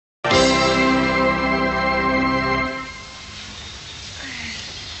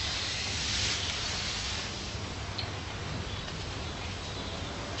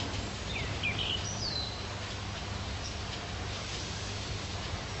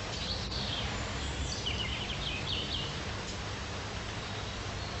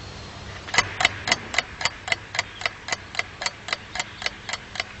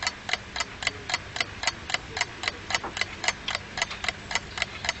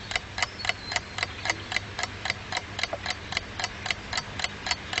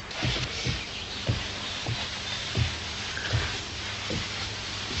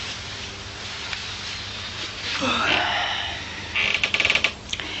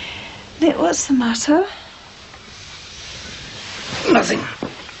Nick, what's the matter? Nothing.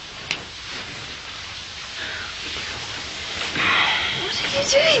 What are you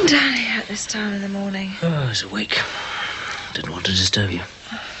doing down here at this time in the morning? Oh, I was awake. Didn't want to disturb you.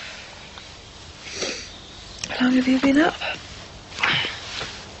 How long have you been up?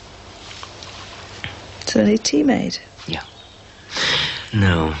 Is there any tea made? Yeah.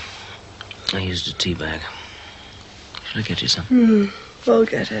 No. I used a tea bag. Should I get you some? I'll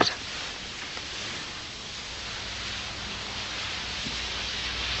get it.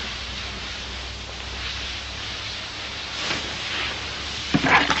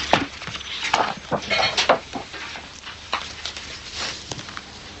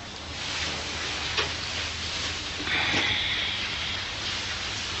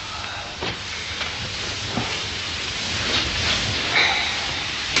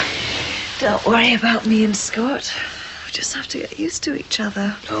 Don't worry about me and Scott. We just have to get used to each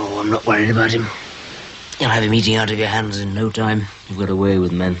other. Oh, I'm not worried about him. You'll have him eating out of your hands in no time. You've got a way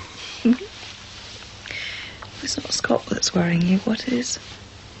with men. It's not Scott that's worrying you. What is?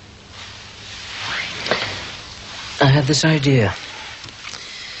 I had this idea.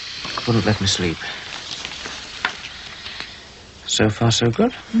 Wouldn't let me sleep. So far, so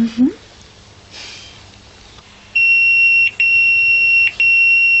good? Mm-hmm.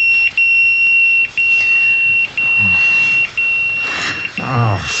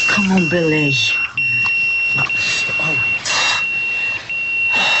 Oh, Come on, Billy. What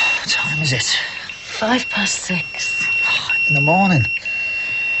time is it? 6:05. In the morning.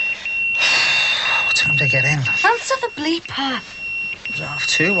 What time did I get in? Answer the bleeper. It was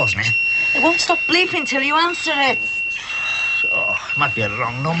 2:30, wasn't it? It won't stop bleeping till you answer it. Oh, it might be a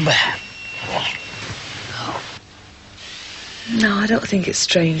wrong number. No, I don't think it's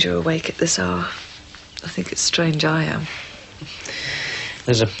strange you're awake at this hour. I think it's strange I am.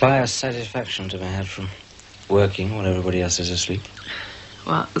 There's a pious satisfaction to be had from working when everybody else is asleep.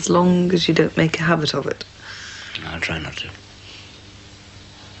 Well, as long as you don't make a habit of it. I'll try not to.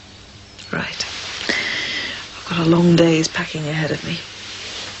 Right. I've got a long day's packing ahead of me.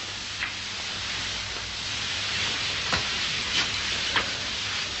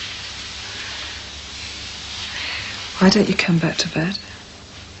 Why don't you come back to bed?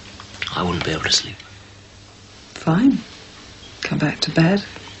 I wouldn't be able to sleep. Fine. Come back to bed.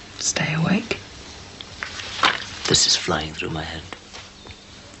 Stay awake. This is flying through my head.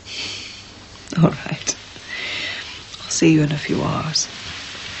 All right. I'll see you in a few hours.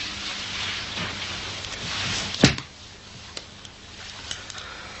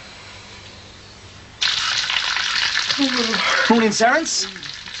 Morning, Terence.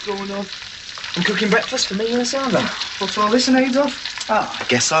 What's going on? I'm cooking breakfast for me and Sandra. What's all this in aid of? Oh, I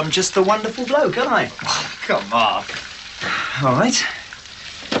guess I'm just a wonderful bloke, aren't I? Oh, come on. All right.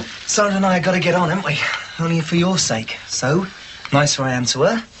 Sandra and I have got to get on, haven't we? Only for your sake. So, nicer I am to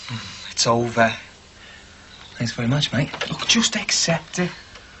her. It's over. Thanks very much, mate. Look, just accept it.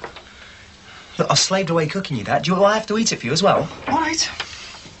 Look, I've slaved away cooking you that. Do I have to eat it for you as well? All right.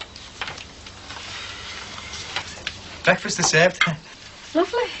 Breakfast is served.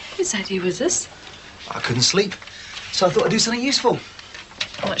 Lovely. Whose idea was this? I couldn't sleep, so I thought I'd do something useful.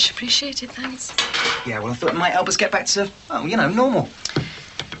 Much appreciated, thanks. Yeah, well, I thought it might help us get back to, well, you know, normal.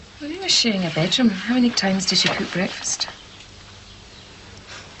 Well, you were sharing a bedroom. How many times did you cook breakfast?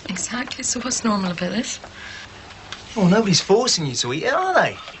 Exactly, so what's normal about this? Well, nobody's forcing you to eat it, are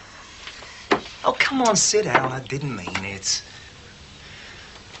they? Oh, come on, sit down. I didn't mean it.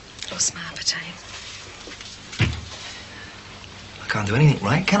 Lost my appetite. I can't do anything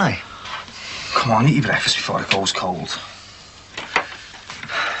right, can I? Come on, eat your breakfast before it goes cold.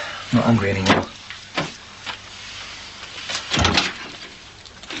 I'm not hungry anymore.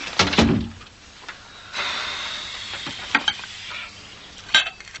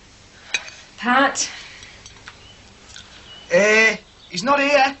 Pat? He's not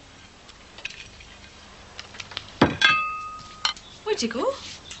here. Where'd you go?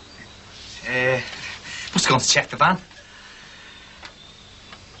 Must have gone to check the van. Do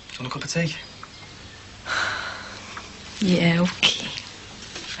you want a cup of tea? Yeah, okay.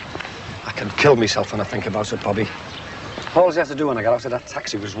 I can kill myself when I think about it, Bobby. All I had to do when I got out of that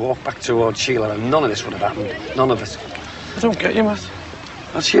taxi was walk back towards Sheila, and none of this would have happened. None of it. I don't get you, Matt.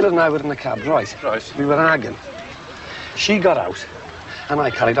 Well, Sheila and I were in the cab, right? Right. We were arguing. She got out, and I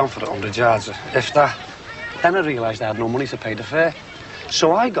carried on for 100 yards, if that. Then I realised I had no money to pay the fare.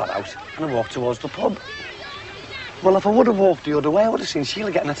 So I got out, and I walked towards the pub. Well, if I would have walked the other way, I would have seen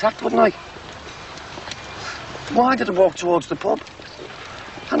Sheila getting attacked, wouldn't I? Why did I walk towards the pub?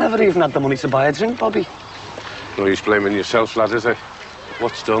 I never even had the money to buy a drink, Bobby. No use blaming yourself, lad, is it?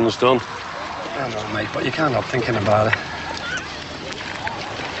 What's done is done. I know, mate, but you can't help thinking about it.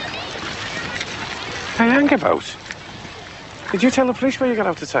 Hey, hang about. Did you tell the police where you got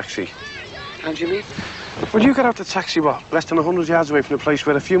out the taxi? How do you mean? Well, you got out the taxi, what, less than 100 yards away from the place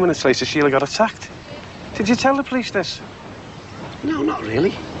where a few minutes later Sheila got attacked. Did you tell the police this? No, not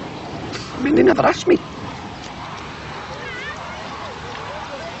really. I mean, they never asked me.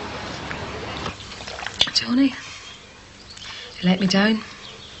 Tony, you let me down.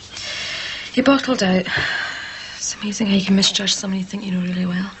 You bottled out. It's amazing how you can misjudge someone you think you know really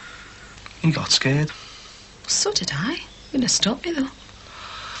well. You got scared. So did I. Wouldn't have stopped me, though.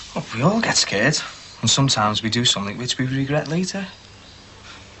 Oh, we all get scared. And sometimes we do something which we regret later.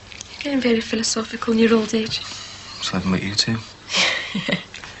 You're getting very philosophical in your old age. Just living with you two.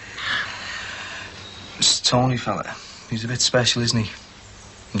 This Tony fella, he's a bit special, isn't he?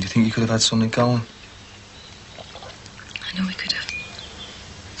 And do you think you could have had something going? I know we could have.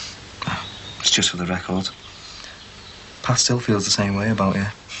 Oh, it's just for the record. Pat still feels the same way about you.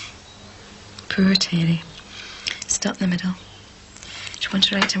 Poor Terry. Stuck in the middle. Do you want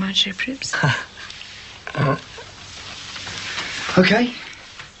to write to Marjorie Proops? OK.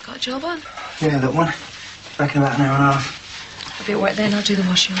 Got a job on? Yeah, that one. Back in about an hour and a half. I'll be at work then. I'll do the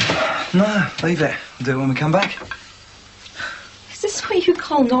washing. No, leave it. We'll do it when we come back. Is this what you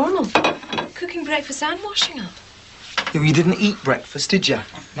call normal? Cooking breakfast and washing up? Yeah, well, you didn't eat breakfast, did you?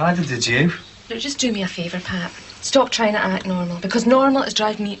 Neither did you. Look, just do me a favour, Pat. Stop trying to act normal, because normal is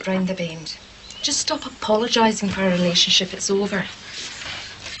driving me round the bend. Just stop apologising for a relationship. It's over.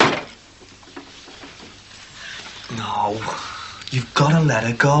 No, you've got to let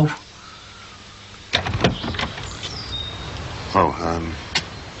her go. Oh,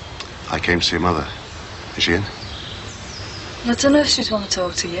 I came to see your mother. Is she in? I don't know if she'd want to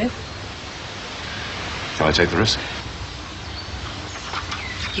talk to you. Can I take the risk?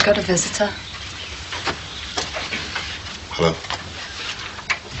 You got a visitor. Hello.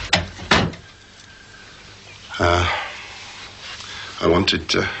 I wanted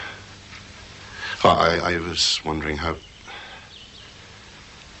to... Well, I was wondering how...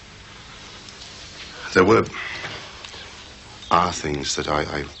 There are things that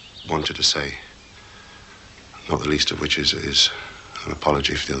I wanted to say, not the least of which is an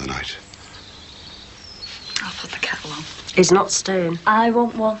apology for the other night. I'll put the kettle on. He's not staying. I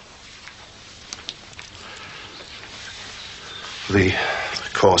want one. The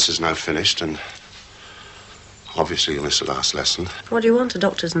course is now finished, and obviously you'll miss the last lesson. What do you want, a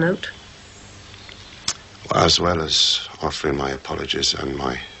doctor's note? Well, as well as offering my apologies and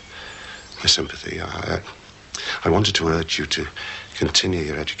my sympathy, I wanted to urge you to continue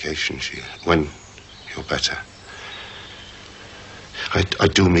your education, Sheila, when you're better. I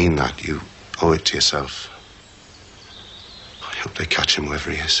do mean that. You owe it to yourself. I hope they catch him wherever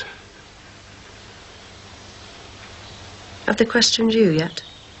he is. Have they questioned you yet?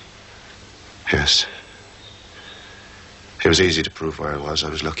 Yes. It was easy to prove where I was. I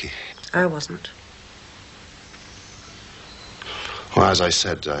was lucky. I wasn't. Well, as I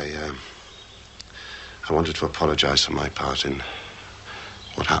said, I wanted to apologize for my part in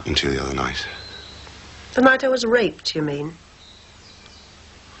what happened to you the other night. The night I was raped, you mean?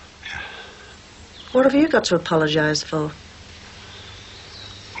 Yeah. What have you got to apologize for?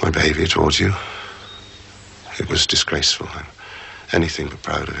 My behavior towards you. It was disgraceful. I'm anything but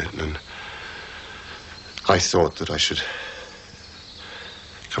proud of it. And I thought that I should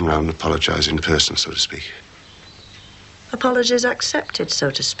come round and apologize in person, so to speak. Apologies accepted,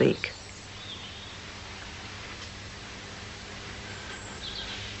 so to speak.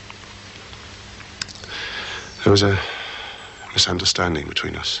 There was a misunderstanding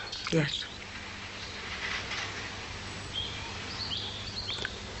between us. Yes.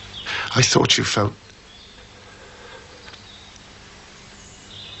 I thought you felt...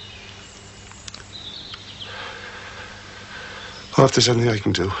 Well, if there's anything I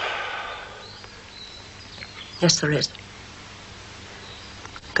can do... Yes, there is.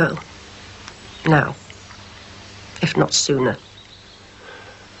 Go. Now. If not sooner.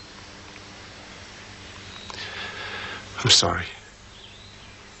 I'm sorry.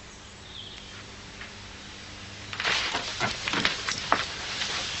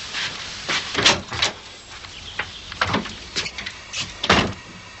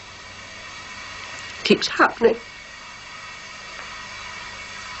 Keeps happening.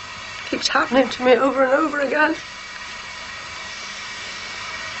 Keeps happening to me over and over again.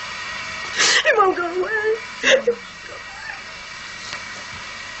 It won't go away.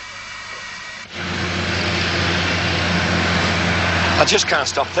 I just can't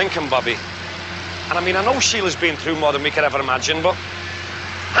stop thinking, Bobby. And I mean, I know Sheila's been through more than we could ever imagine, but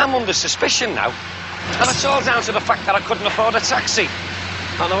I'm under suspicion now. And it's all down to the fact that I couldn't afford a taxi.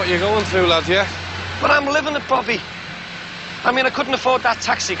 I know what you're going through, lad, yeah? But I'm living it, Bobby. I mean, I couldn't afford that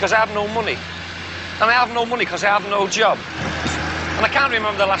taxi because I have no money. And I have no money because I have no job. And I can't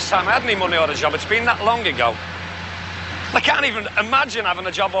remember the last time I had any money or a job. It's been that long ago. I can't even imagine having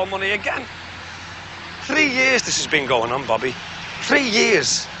a job or money again. 3 years this has been going on, Bobby. 3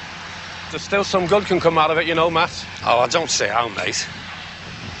 years. There's still some good can come out of it, you know, Matt. Oh, I don't say how, mate.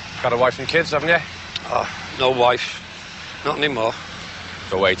 Got a wife and kids, haven't you? Oh, no wife. Not anymore.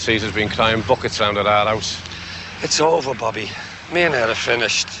 So wait, Caesar's been crying buckets round at our house. It's over, Bobby. Me and her are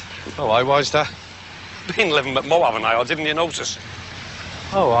finished. Oh, why's that? Been living with Mo, haven't I, or didn't you notice?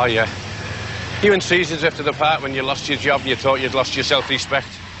 Oh, are you? You and Caesar drifted apart when you lost your job and you thought you'd lost your self-respect.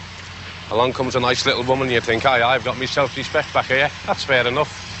 Along comes a nice little woman and you think, aye, I've got my self-respect back here. That's fair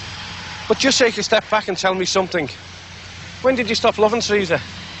enough. But just take a step back and tell me something. When did you stop loving Caesar?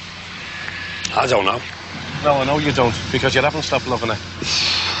 I don't know. No, I know you don't, because you haven't stopped loving her.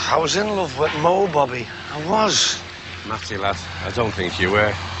 I was in love with Mo, Bobby. I was. Matty, lad, I don't think you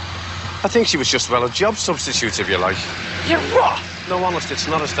were. I think she was just, well, a job substitute, if you like. You what? No, honest, it's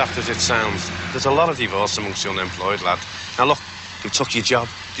not as daft as it sounds. There's a lot of divorce amongst the unemployed, lad. Now, look, they took your job,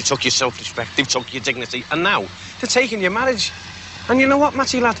 they took your self-respect, they took your dignity, and now they're taking your marriage. And you know what,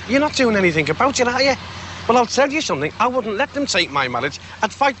 Matty, lad? You're not doing anything about it, are you? Well, I'll tell you something. I wouldn't let them take my marriage.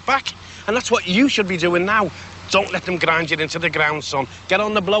 I'd fight back. And that's what you should be doing now. Don't let them grind you into the ground, son. Get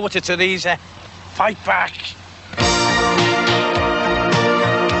on the blower to Teresa. Fight back.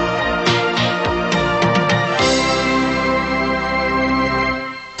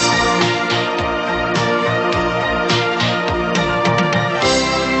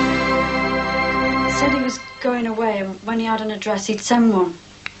 Said he was going away, and when he had an address, he'd send one.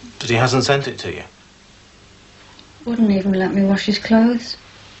 But he hasn't sent it to you? Wouldn't even let me wash his clothes.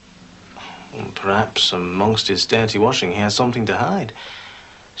 Well, perhaps amongst his dirty washing he has something to hide.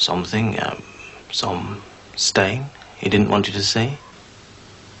 Something, some stain he didn't want you to see.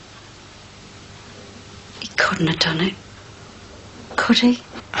 He couldn't have done it. Could he?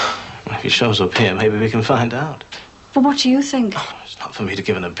 If he shows up here, maybe we can find out. But what do you think? Oh, it's not for me to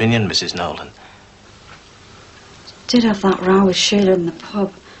give an opinion, Mrs. Nolan. Did have that row with Sheila in the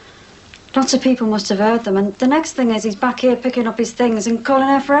pub. Lots of people must have heard them, and the next thing is he's back here picking up his things and calling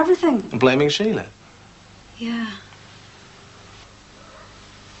her for everything. And blaming Sheila? Yeah.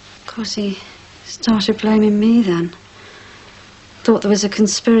 Of course, he started blaming me then. Thought there was a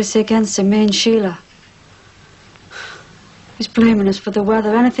conspiracy against him, me and Sheila. He's blaming us for the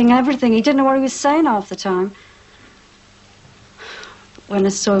weather, anything, everything. He didn't know what he was saying half the time. When I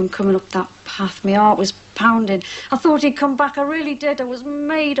saw him coming up that path, my heart was pounding. I thought he'd come back. I really did. I was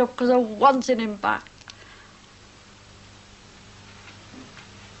made up because I wanted him back.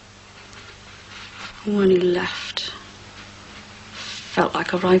 And when he left, felt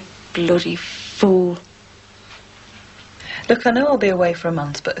like a right bloody fool. Look, I know I'll be away for a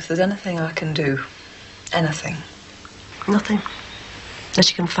month, but if there's anything I can do, anything. Nothing. Unless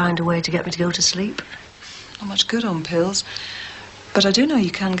you can find a way to get me to go to sleep. Not much good on pills. But I do know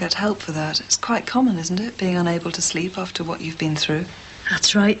you can get help for that. It's quite common, isn't it, being unable to sleep after what you've been through?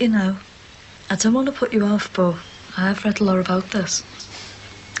 That's right, you know. I don't want to put you off, but I have read a lot about this.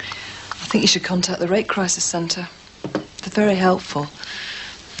 I think you should contact the Rape Crisis Centre. They're very helpful.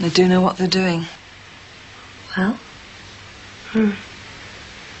 They do know what they're doing. Well,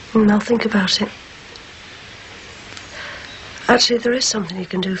 I'll think about it. Actually, there is something you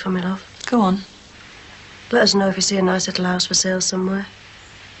can do for me, love. Go on. Let us know if you see a nice little house for sale somewhere.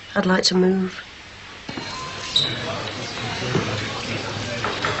 I'd like to move.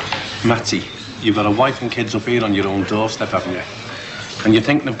 Matty, you've got a wife and kids up here on your own doorstep, haven't you? And you're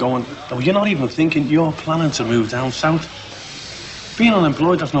thinking of going... Oh, you're not even thinking you're planning to move down south. Being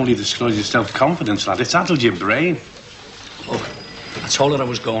unemployed doesn't only discourage your self-confidence, lad. It's addled your brain. Look, I told her I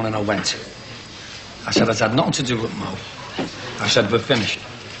was going and I went. I said it had nothing to do with Mo. I said we're finished.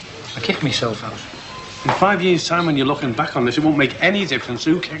 I kicked myself out. In 5 years' time, when you're looking back on this, it won't make any difference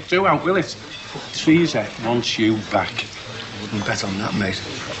who kicked who out, will it? Teresa wants you back. I wouldn't bet on that, mate.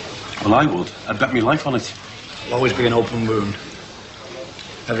 Well, I would. I'd bet my life on it. It'll always be an open wound.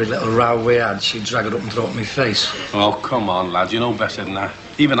 Every little row we had, she'd drag it up and throw it in my face. Oh, come on, lad. You know better than that.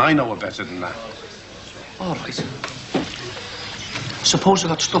 Even I know better than that. All right. Suppose I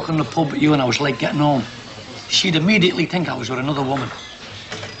got stuck in the pub with you and I was late getting home. She'd immediately think I was with another woman.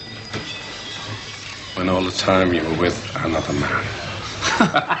 When all the time you were with another man.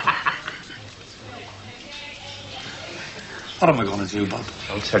 What am I going to do, Bob?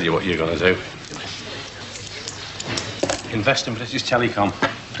 I'll tell you what you're going to do. Invest in British Telecom.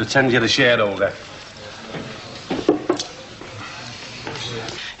 Pretend you're the shareholder.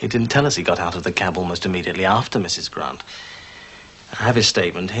 He didn't tell us he got out of the cab almost immediately after Mrs. Grant. I have his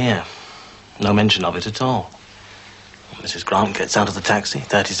statement here. No mention of it at all. Mrs. Grant gets out of the taxi.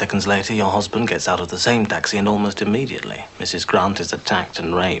 30 seconds later, your husband gets out of the same taxi, and almost immediately, Mrs. Grant is attacked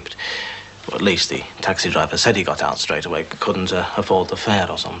and raped. Or at least the taxi driver said he got out straight away, but couldn't afford the fare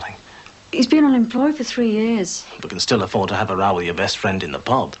or something. He's been unemployed for 3 years. But can still afford to have a row with your best friend in the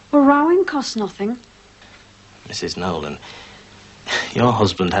pub. Well, rowing costs nothing. Mrs. Nolan, your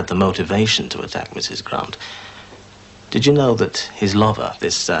husband had the motivation to attack Mrs. Grant. Did you know that his lover,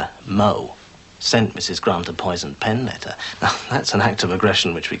 this Mo, sent Mrs. Grant a poisoned pen letter? Now, that's an act of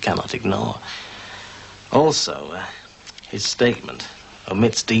aggression which we cannot ignore. Also, his statement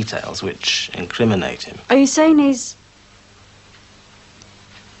omits details which incriminate him. Are you saying he's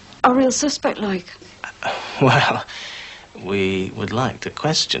a real suspect, like? Well, we would like to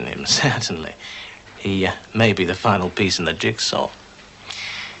question him, certainly. He may be the final piece in the jigsaw.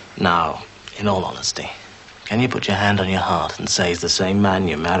 Now, in all honesty, can you put your hand on your heart and say he's the same man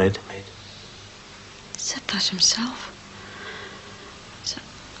you married? He said that himself. He said,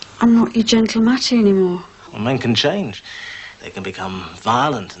 I'm not your gentle Matty anymore. Well, men can change. They can become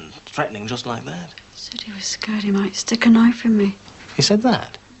violent and threatening just like that. He said he was scared he might stick a knife in me. He said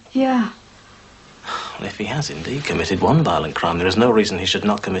that? Yeah. Well, if he has indeed committed one violent crime, there is no reason he should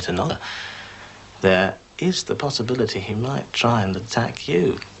not commit another. There is the possibility he might try and attack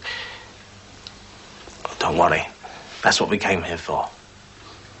you. Oh, don't worry. That's what we came here for.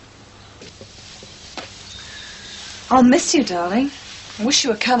 I'll miss you, darling. I wish you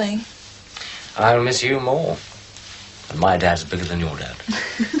were coming. I'll miss you more. And my dad's bigger than your dad.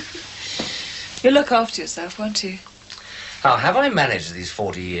 You'll look after yourself, won't you? How have I managed these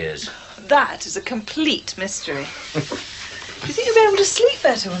 40 years? That is a complete mystery. Do you think you'll be able to sleep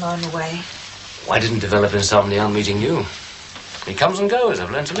better when I'm away? Well, I didn't develop insomnia on meeting you. It comes and goes. I've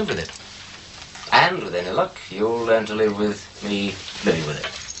learned to live with it. And with any luck, you'll learn to live with me living with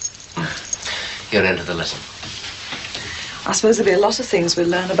it. You're into the lesson. I suppose there'll be a lot of things we'll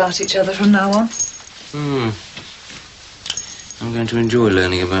learn about each other from now on. I'm going to enjoy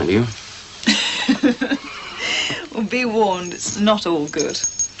learning about you. Well, be warned, it's not all good.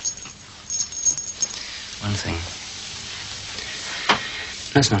 One thing.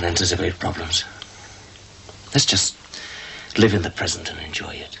 Let's not anticipate problems. Let's just live in the present and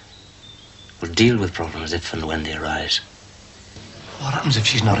enjoy it. We'll deal with problems if and when they arise. What happens if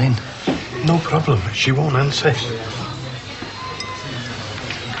she's not in? No problem. She won't answer.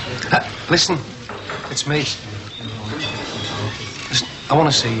 Listen, it's me. Listen, I want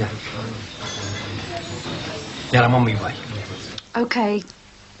to see you. Yeah, I'm on my way. OK.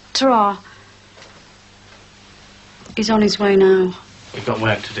 Ta-ra. He's on his way now. We've got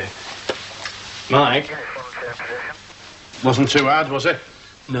work to do. Mike? Wasn't too hard, was it?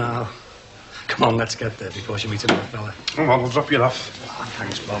 No. Come on, let's get there before she meets another fella. Come on, we'll drop you off. Oh,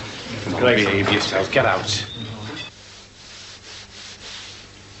 thanks, Bob. Great. Behave yourself. Get out.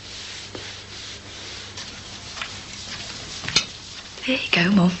 Here you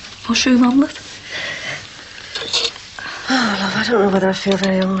go, Mum. Mushroom omelette. Oh, love, I don't know whether I feel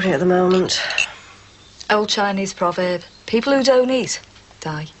very hungry at the moment. Old Chinese proverb. People who don't eat,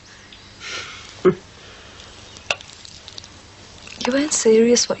 die. You weren't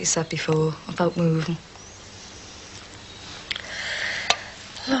serious what you said before about moving.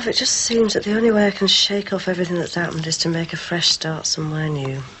 Love, it just seems that the only way I can shake off everything that's happened is to make a fresh start somewhere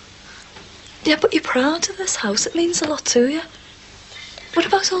new. Yeah, but you're proud of this house. It means a lot to you. What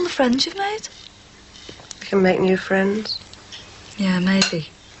about all the friends you've made? I can make new friends. Yeah, maybe.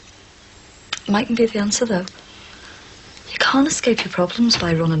 Mightn't be the answer, though. You can't escape your problems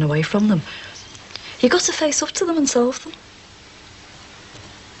by running away from them. You've got to face up to them and solve them.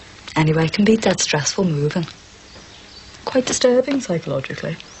 Anyway, it can be dead stressful moving. Quite disturbing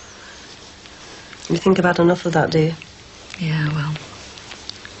psychologically. You think about enough of that, do you? Yeah, well.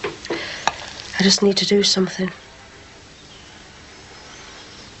 I just need to do something.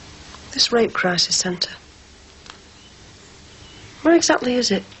 This rape crisis centre. Where exactly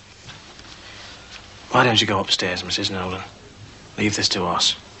is it? Why don't you go upstairs, Mrs. Nolan? Leave this to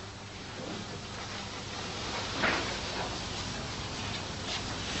us.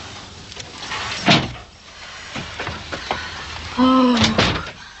 Oh,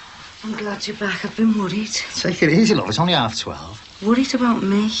 I'm glad you're back. I've been worried. Take it easy, love. It's only 12:30. Worried about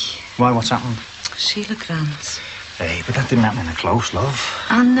me. Why, what's happened? Sheila Grant. Hey, but that didn't happen in a close, love.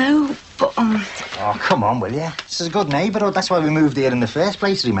 I know, but Oh, come on, will you? This is a good neighbourhood. That's why we moved here in the first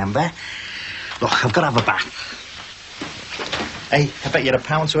place, remember? Look, I've got to have a bath. Hey, I bet you're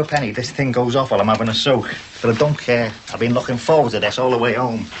 £1 to a penny this thing goes off while I'm having a soak. But I don't care. I've been looking forward to this all the way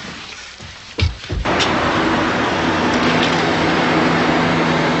home.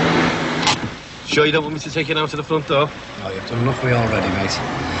 Sure you don't want me to take you down to the front door? Oh, you've done enough with me already, mate.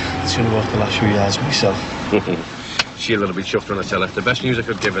 I'd sooner walk the last few yards myself. She'll be chuffed when I tell her. The best news I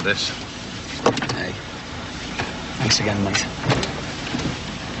could give her this. Hey. Thanks again, mate.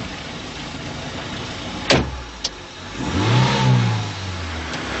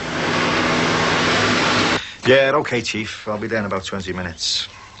 Yeah, OK, Chief. I'll be there in about 20 minutes.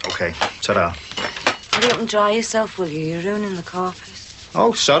 OK, ta-ra. Hurry up and dry yourself, will you? You're ruining the carpet.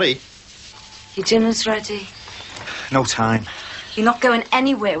 Oh, sorry. Your dinner's ready. No time. You're not going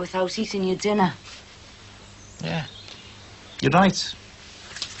anywhere without eating your dinner. Yeah. You're right.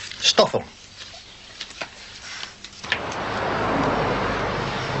 Stuff 'em.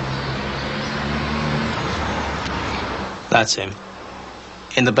 That's him.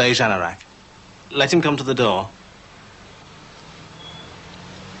 In the beige anorak. Let him come to the door.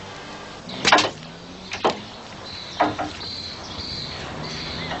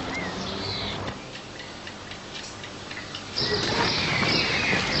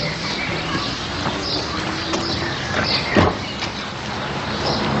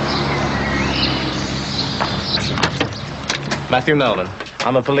 Matthew Nolan.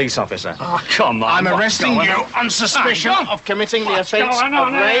 I'm a police officer. Oh, come on. I'm arresting you on suspicion of committing the offence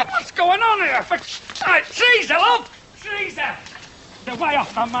of rape. What's going on here? Hey, Caesar, love! Caesar! You're way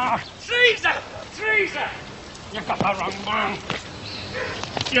off the mark. Caesar! Caesar! You've got the wrong man.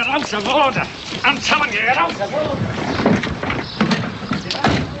 You're out of order. I'm telling you, you're out of order.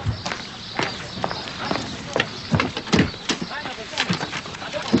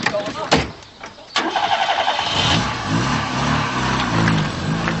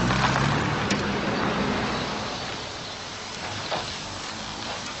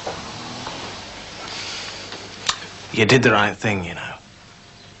 You did the right thing, you know.